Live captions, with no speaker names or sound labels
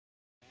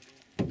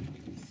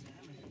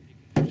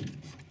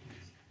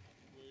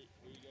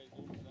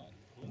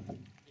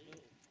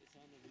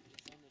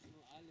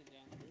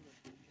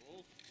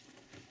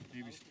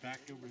back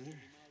over there.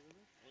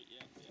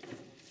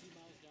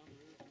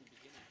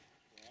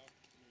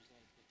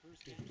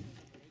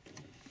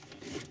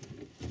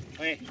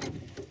 Hey,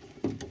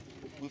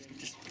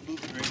 just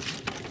move it right.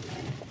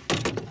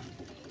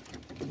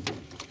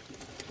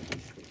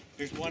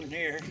 There's one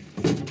there.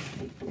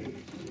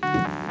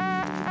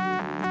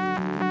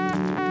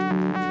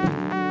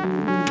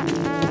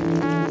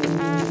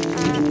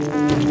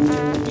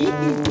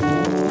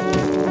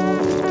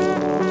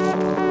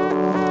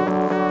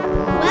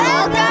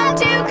 Welcome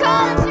to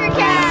Culture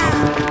Camp!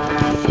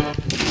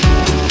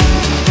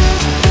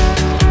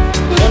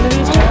 One of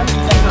these jobs is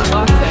like not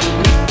locked in.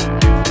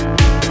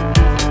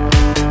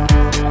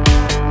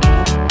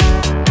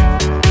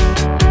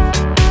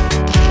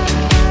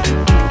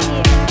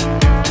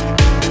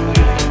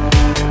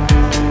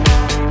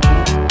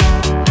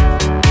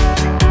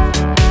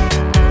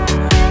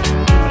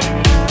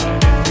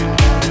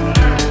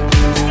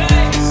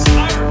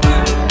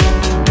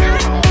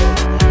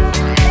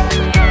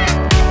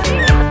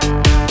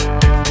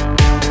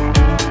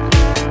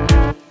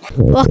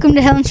 Welcome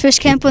to Helen's Fish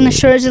Camp on the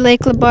shores of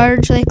Lake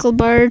Lebarge. Lake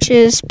Lebarge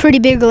is a pretty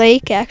big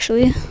lake,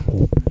 actually.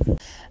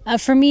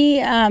 For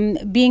me,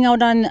 being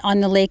out on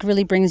the lake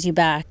really brings you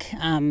back.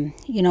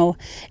 You know,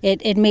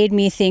 it made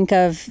me think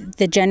of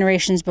the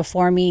generations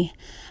before me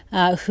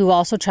who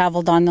also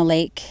traveled on the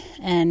lake,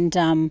 and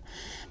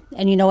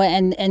you know,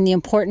 and the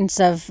importance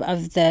of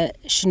the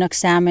Chinook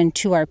salmon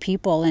to our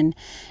people, and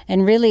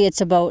really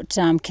it's about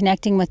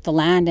connecting with the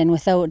land, and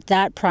without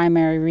that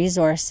primary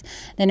resource,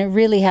 then it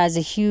really has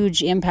a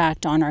huge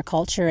impact on our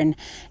culture, and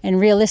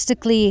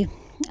realistically,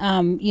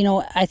 you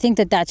know, I think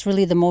that's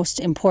really the most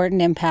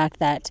important impact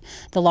that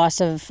the loss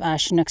of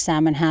Chinook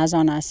salmon has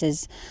on us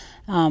is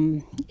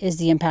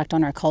the impact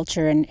on our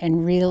culture,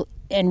 and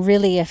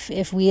really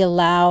if we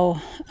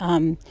allow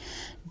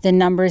the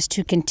numbers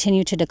to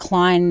continue to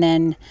decline,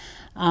 then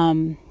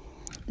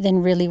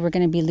really we're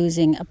going to be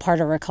losing a part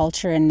of our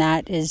culture, and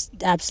that is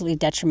absolutely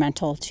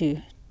detrimental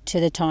to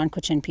the Ta'an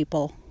Kwach'an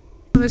people.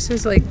 This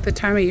is like the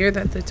time of year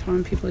that the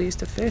Ta'an people used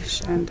to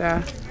fish, and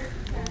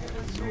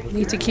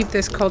need to keep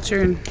this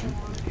culture and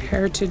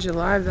heritage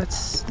alive.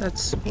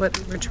 That's what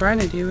we're trying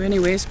to do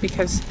anyways,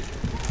 because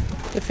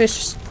the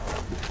fish,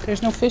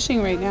 there's no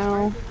fishing right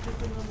now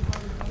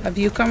of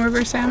Yukon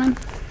River salmon,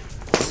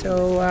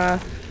 so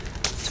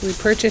we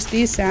purchased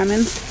these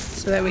salmon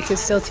so that we could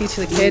still teach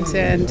the kids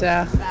and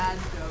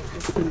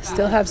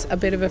still have a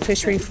bit of a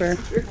fishery for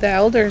the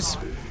elders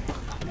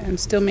and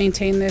still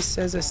maintain this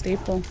as a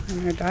staple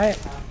in their diet.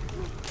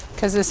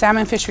 Because the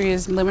salmon fishery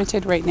is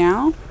limited right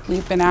now,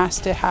 we've been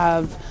asked to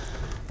have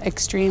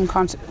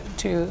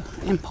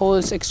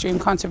impose extreme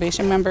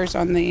conservation members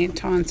on the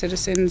Ta'an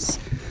citizens,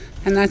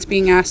 and that's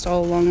being asked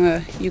all along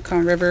the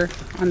Yukon River,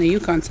 on the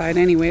Yukon side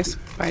anyways,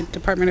 by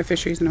Department of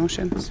Fisheries and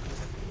Oceans.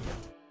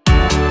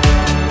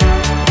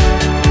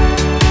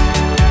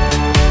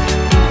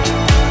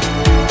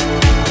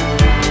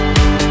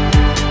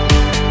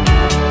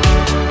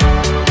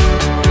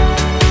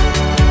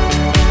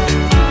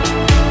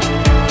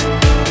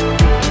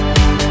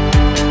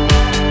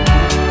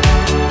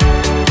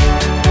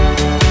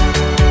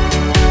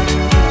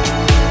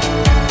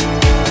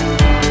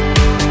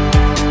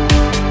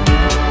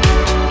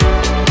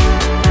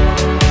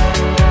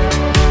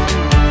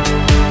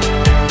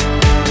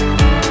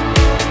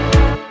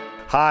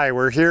 Hi,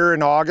 we're here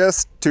in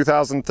August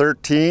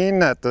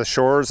 2013 at the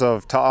shores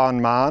of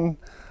Ta'an,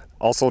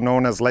 also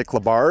known as Lake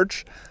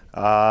Lebarge.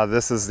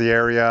 This is the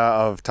area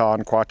of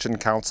Ta'an Kwach'an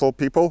Council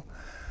people.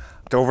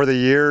 Over the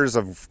years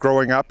of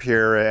growing up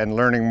here and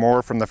learning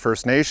more from the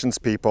First Nations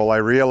people, I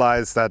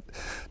realized that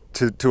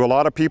to a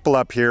lot of people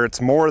up here,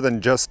 it's more than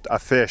just a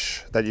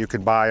fish that you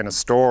could buy in a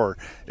store.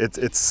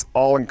 It's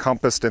all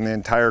encompassed in the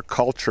entire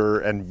culture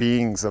and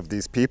beings of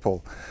these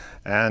people.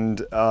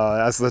 And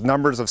as the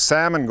numbers of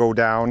salmon go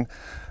down,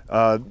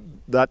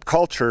 that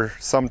culture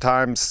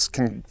sometimes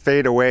can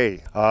fade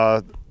away.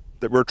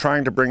 That we're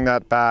trying to bring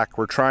that back.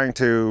 We're trying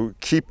to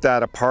keep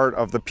that a part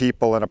of the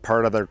people and a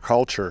part of their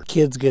culture.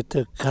 Kids get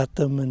to cut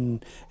them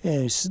and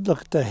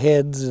look at the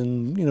heads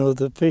and, you know,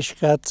 the fish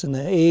guts and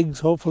the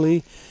eggs,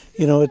 hopefully.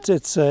 You know,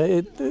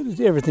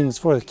 everything's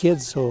for the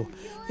kids, so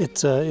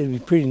it'd be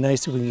pretty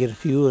nice if we can get a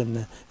few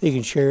and they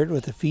can share it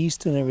with the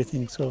feast and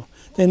everything, so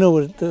they know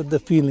what the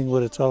feeling,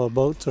 what it's all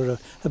about, sort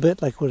of a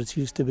bit like what it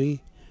used to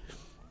be.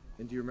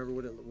 And do you remember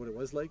what it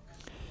was like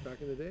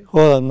back in the day?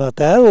 Well, I'm not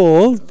that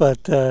old,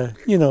 but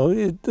you know,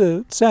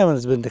 the salmon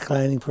has been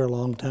declining for a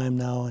long time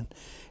now,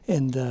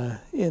 and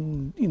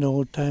you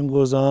know, time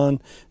goes on.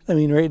 I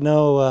mean, right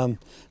now,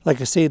 like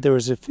I say, there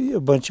was a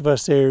bunch of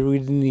us there. We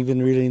didn't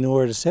even really know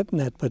where to set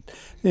net, but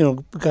you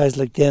know, guys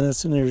like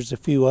Dennis and there's a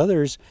few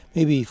others,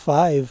 maybe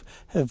 5,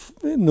 have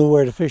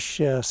nowhere to fish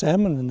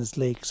salmon in this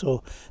lake.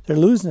 So they're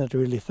losing it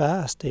really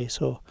fast.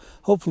 So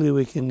hopefully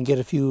we can get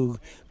a few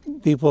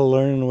people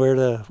learning where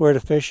to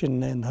fish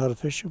and how to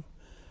fish them.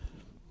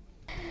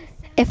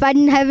 If I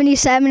didn't have any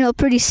salmon, it'll be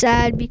pretty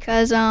sad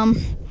because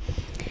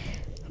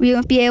we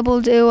won't be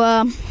able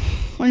to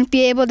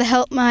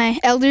help my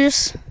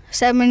elders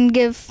salmon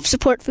give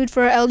support food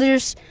for our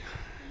elders.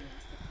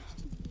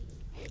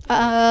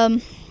 Yeah,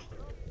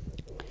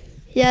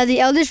 the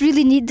elders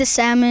really need the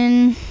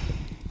salmon,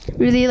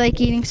 really like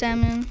eating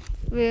salmon.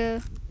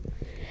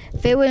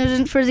 If it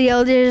wasn't for the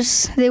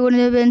elders, they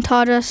wouldn't have been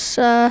taught us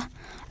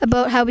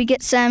about how we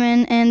get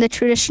salmon and the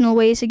traditional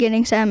ways of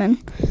getting salmon.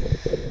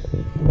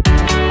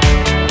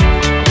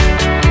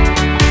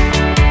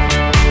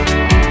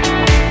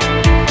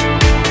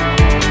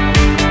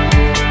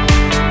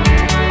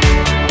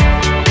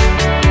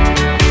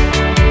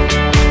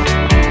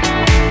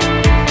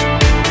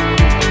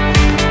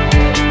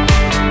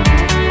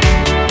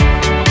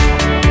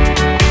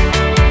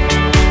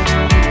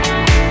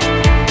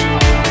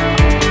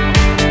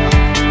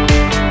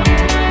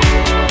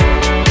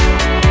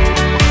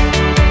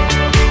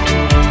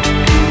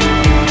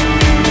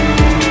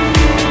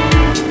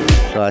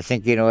 So I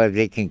think, if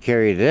they can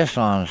carry this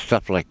on,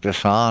 stuff like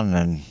this on,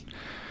 and,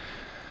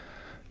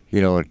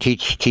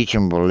 teach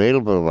them a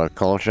little bit about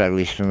culture, at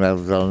least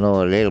they'll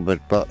know a little bit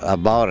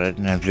about it,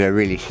 and if they're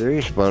really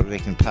serious about it, they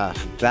can pass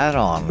that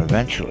on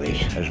eventually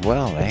as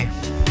well, eh?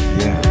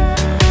 Yeah.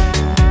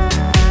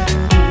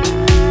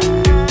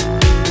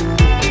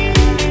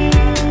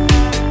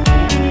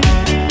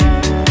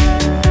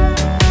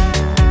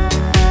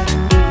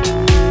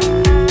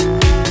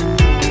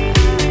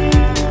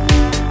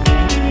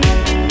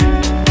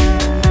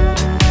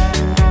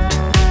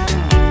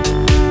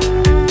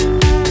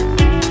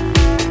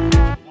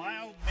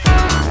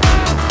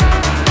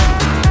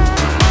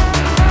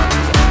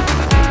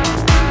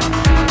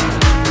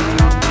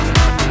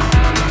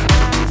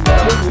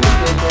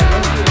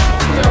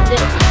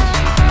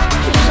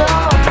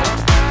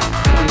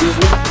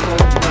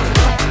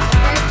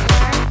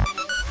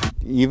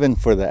 Even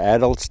for the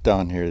adults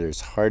down here,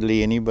 there's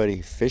hardly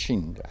anybody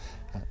fishing.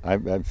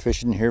 I've been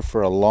fishing here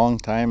for a long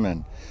time,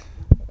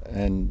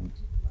 and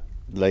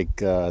like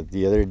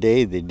the other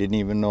day, they didn't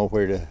even know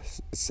where to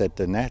set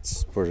the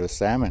nets for the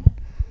salmon.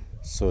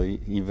 So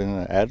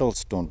even the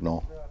adults don't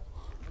know.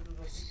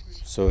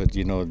 So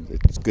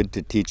it's good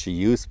to teach the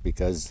youth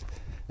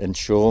and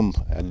show them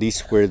at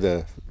least where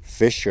the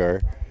fish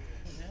are.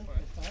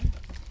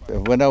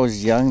 When I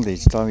was young, they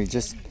told me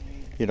just.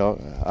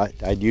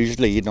 I'd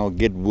usually,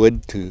 get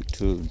wood to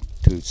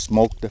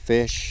smoke the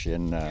fish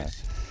and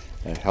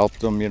help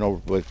them,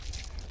 with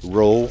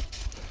row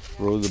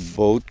the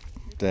boat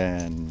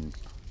and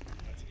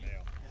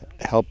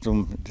help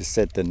them to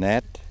set the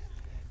net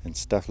and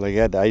stuff like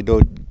that.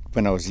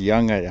 When I was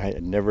young, I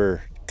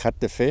never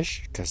cut the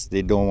fish because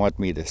they don't want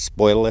me to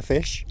spoil the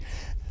fish.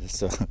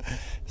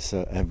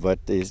 But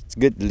it's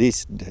good at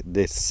least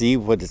to see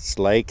what it's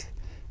like,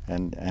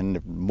 and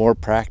more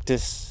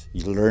practice,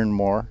 you learn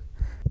more.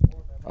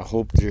 I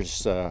hope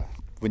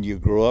when you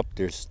grow up,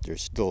 there's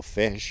still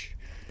fish.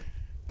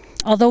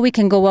 Although we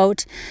can go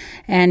out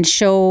and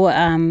show,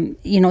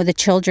 the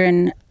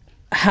children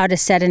how to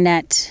set a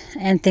net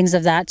and things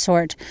of that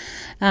sort,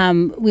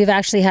 we've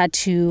actually had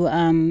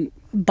to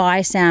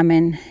buy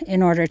salmon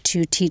in order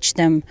to teach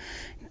them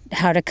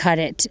how to cut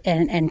it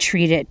and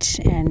treat it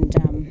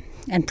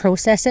and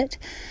process it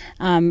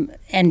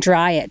and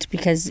dry it,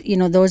 because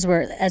those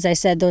were, as I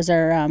said, those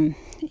are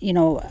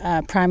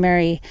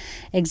primary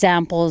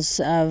examples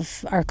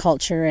of our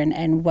culture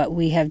and what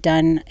we have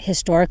done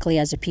historically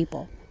as a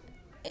people.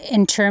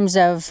 In terms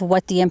of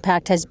what the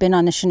impact has been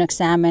on the Chinook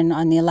salmon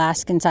on the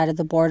Alaskan side of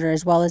the border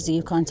as well as the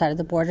Yukon side of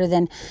the border,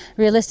 then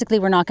realistically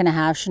we're not going to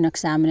have Chinook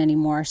salmon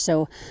anymore.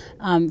 So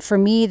for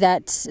me,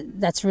 that's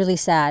really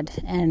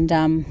sad, and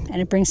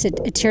it brings a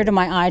tear to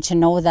my eye to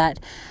know that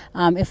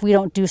if we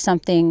don't do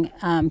something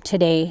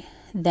today,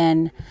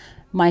 then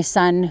my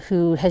son,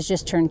 who has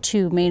just turned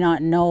 2, may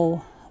not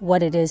know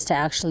what it is to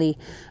actually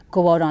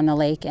go out on the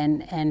lake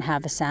and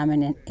have a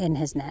salmon in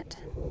his net.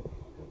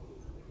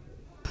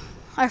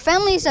 Our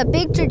family has a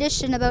big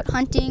tradition about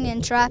hunting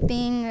and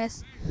trapping,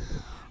 with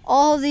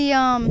all the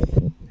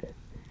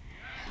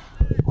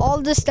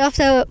stuff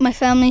that my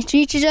family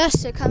teaches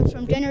us. It comes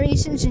from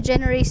generations and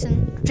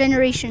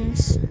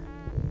generations.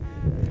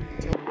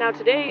 Now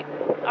today,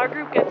 our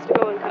group gets to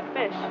go and cut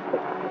fish.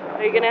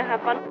 Are you gonna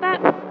have fun with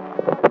that?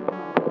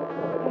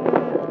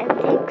 I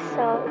think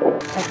so.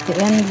 At the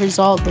end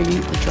result, they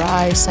eat the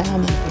dry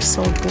salmon. It was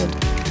so good.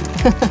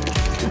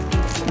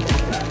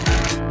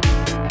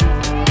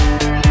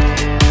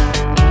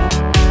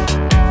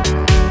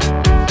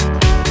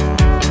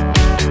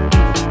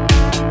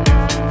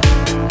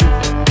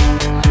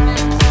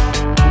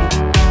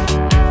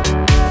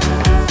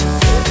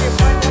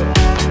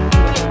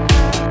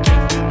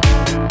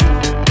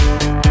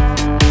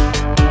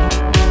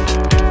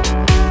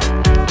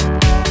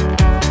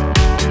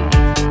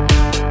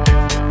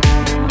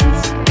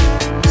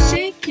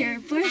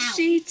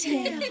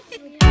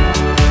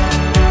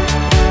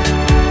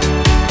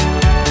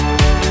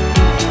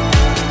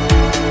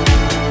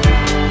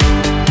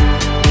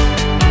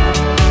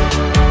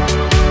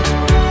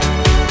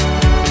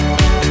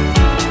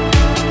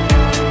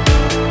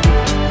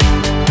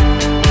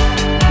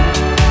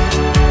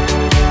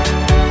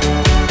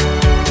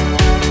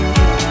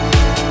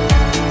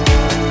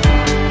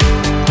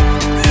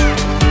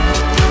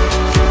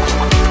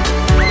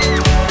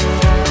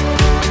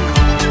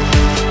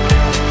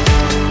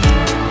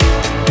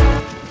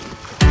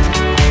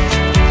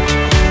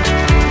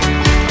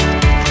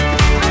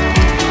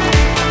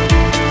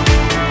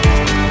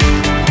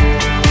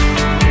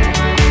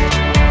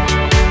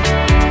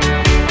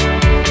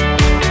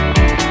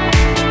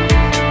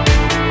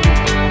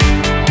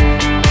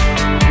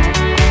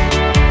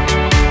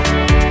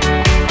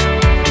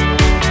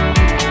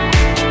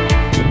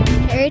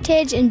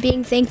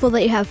 being thankful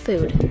that you have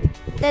food?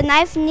 The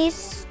knife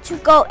needs to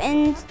go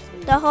in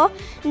the hole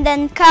and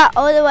then cut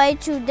all the way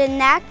to the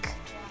neck.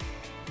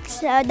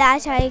 So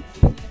that's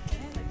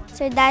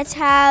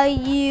how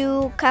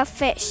you cut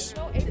fish.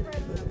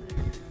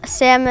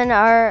 Salmon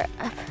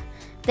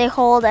they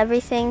hold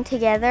everything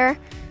together,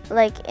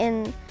 like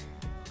in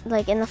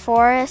the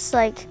forest.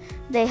 Like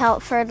they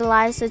help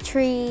fertilize the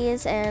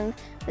trees and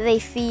they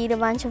feed a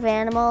bunch of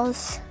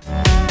animals.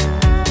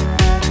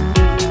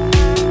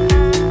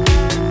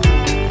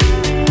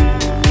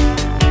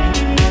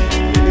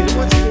 Who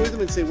wants to go with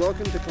them and say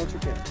welcome to Culture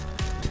Camp?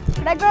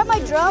 Can I grab my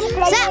drum?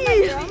 Zach,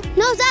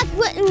 no, Zach,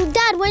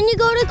 Dad, when you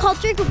go to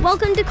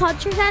welcome to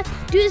Culture Camp,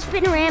 do the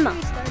spinorama.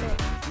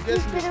 Do the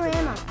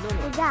spinorama.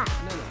 Like that.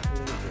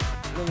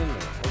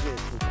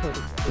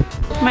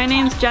 My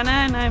name's Jenna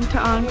and I'm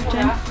Ta'an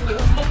Kwach'an.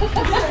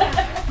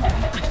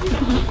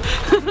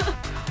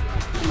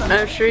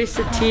 I'm Shri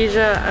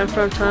Satija, I'm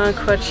from Ta'an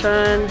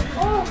Kwach'an,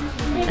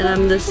 and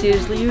I'm this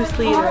year's youth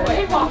leader.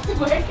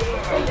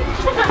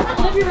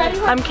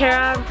 I'm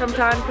Kara, I'm from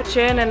Ta'an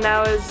Kwach'an, and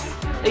now is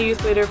a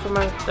youth leader for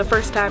the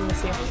first time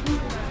this year.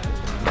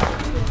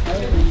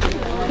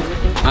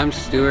 I'm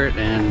Stuart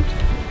and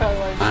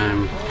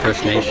I'm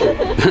First Nation.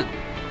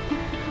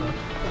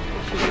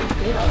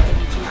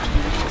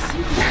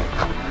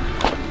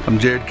 I'm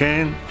Jared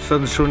Kane,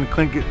 Southern Shore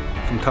Tlingit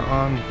from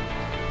Ta'an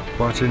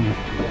Kwach'an.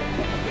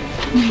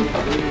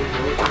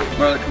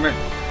 Marla, come here.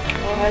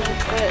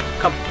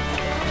 Come.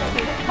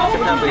 Sit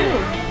down, baby.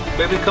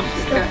 Baby, come.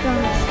 Sit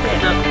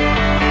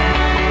down.